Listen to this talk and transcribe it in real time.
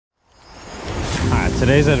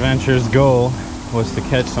Today's adventure's goal was to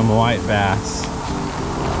catch some white bass.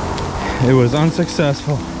 It was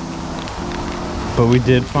unsuccessful, but we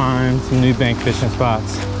did find some new bank fishing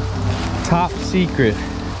spots. Top secret,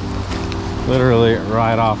 literally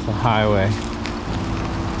right off the highway.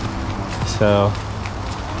 So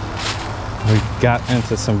we got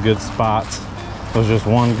into some good spots. It was just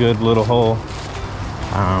one good little hole,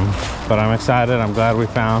 but I'm excited. I'm glad we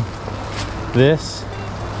found this.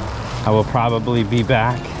 I will probably be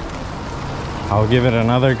back. I'll give it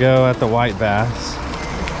another go at the white bass,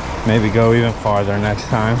 maybe go even farther next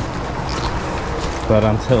time. But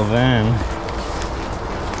until then,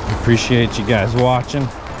 appreciate you guys watching.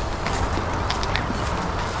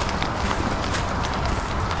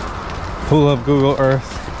 Pull up Google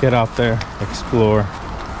Earth, get out there, explore.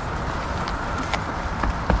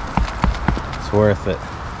 It's worth it.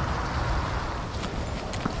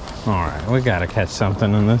 All right, we gotta catch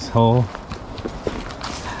something in this hole.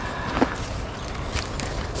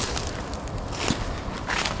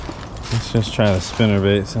 Let's just try the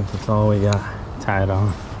spinnerbait since it's all we got tied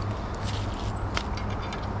on.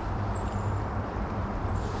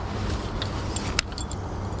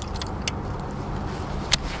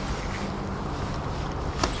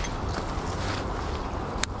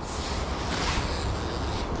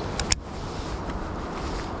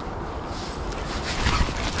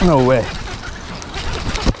 No way.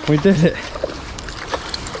 We did it.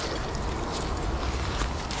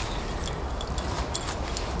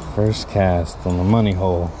 First cast on the money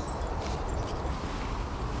hole.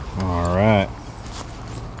 All right.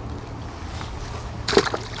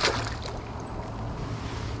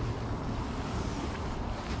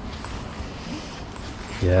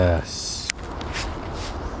 Yes.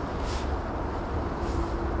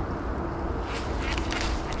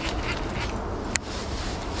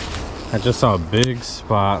 I just saw a big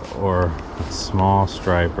spot or a small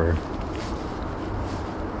striper.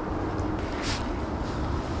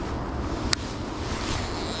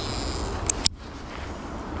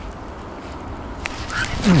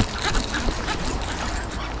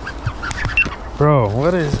 Bro,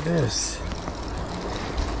 what is this?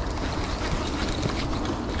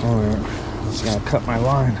 Oh, I'm just gonna cut my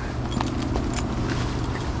line.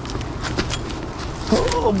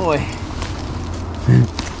 Oh boy.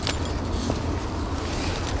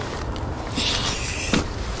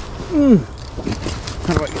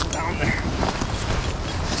 How do I get down there?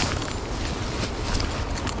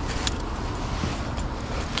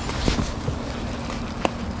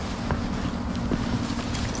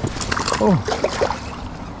 Oh.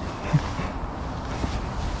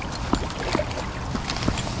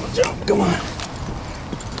 Jump, come on.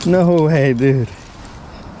 No way, dude.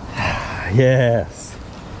 Yes.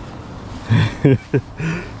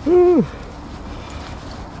 Woo.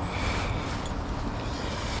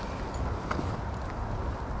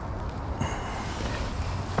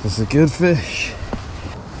 This is a good fish.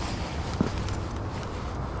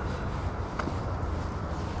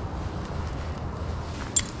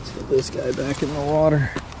 Let's get this guy back in the water.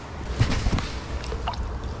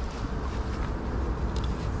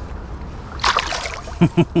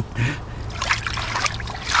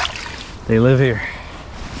 They live here.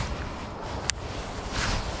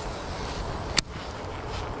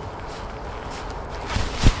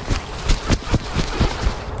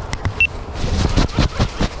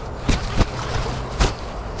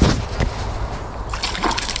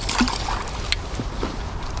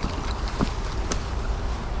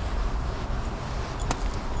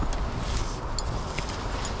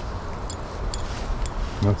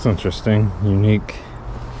 That's interesting, unique.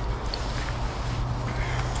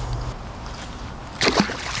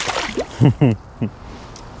 I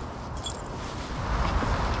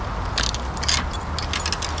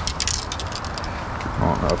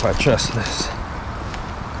don't know if I trust this.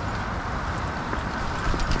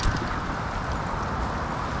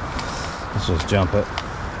 Let's just jump it.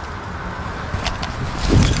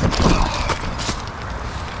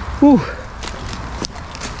 Whew.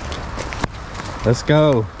 Let's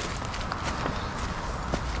go.